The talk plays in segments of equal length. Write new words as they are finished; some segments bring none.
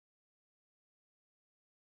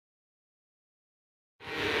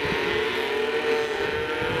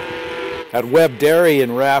At Webb Dairy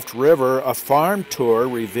in Raft River, a farm tour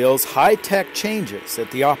reveals high-tech changes at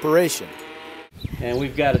the operation. And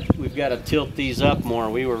we've got to tilt these up more.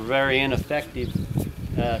 We were very ineffective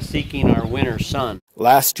seeking our winter sun.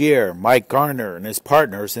 Last year, Mike Garner and his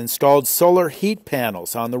partners installed solar heat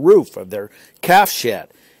panels on the roof of their calf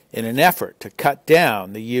shed in an effort to cut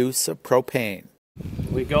down the use of propane.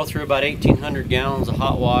 We go through about 1,800 gallons of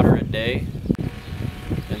hot water a day.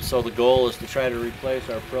 And so the goal is to try to replace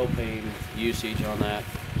our propane usage on that.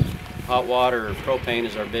 Hot water or propane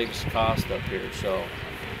is our biggest cost up here. So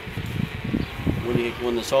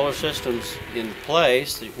when the solar system's in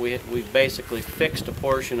place, we've basically fixed a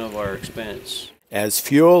portion of our expense. As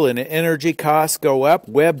fuel and energy costs go up,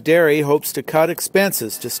 Webb Dairy hopes to cut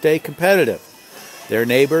expenses to stay competitive. Their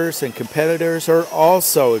neighbors and competitors are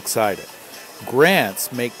also excited.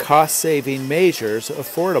 Grants make cost-saving measures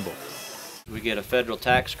affordable. We get a federal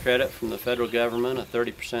tax credit from the federal government, a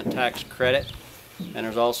 30% tax credit, and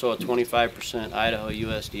there's also a 25% Idaho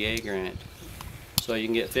USDA grant. So you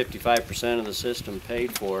can get 55% of the system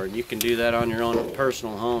paid for, and you can do that on your own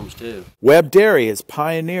personal homes too. Webb Dairy is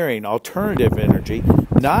pioneering alternative energy,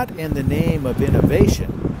 not in the name of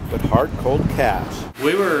innovation, but hard-cold cash.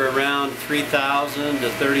 We were around $3,000 to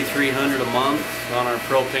 $3,300 a month on our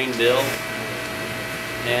propane bill,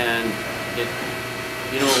 and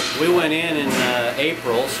we went in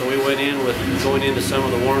April, so we went in with going into some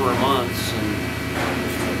of the warmer months,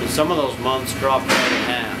 and some of those months dropped right in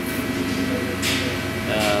half.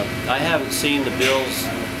 I haven't seen the bills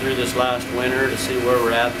through this last winter to see where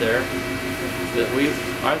we're at there, but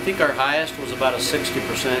I think our highest was about a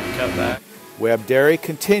 60% cutback. Webb Dairy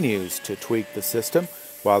continues to tweak the system,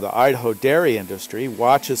 while the Idaho dairy industry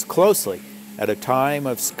watches closely at a time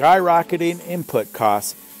of skyrocketing input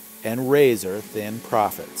costs and razor-thin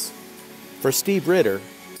profits. For Steve Ritter,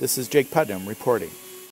 this is Jake Putnam reporting.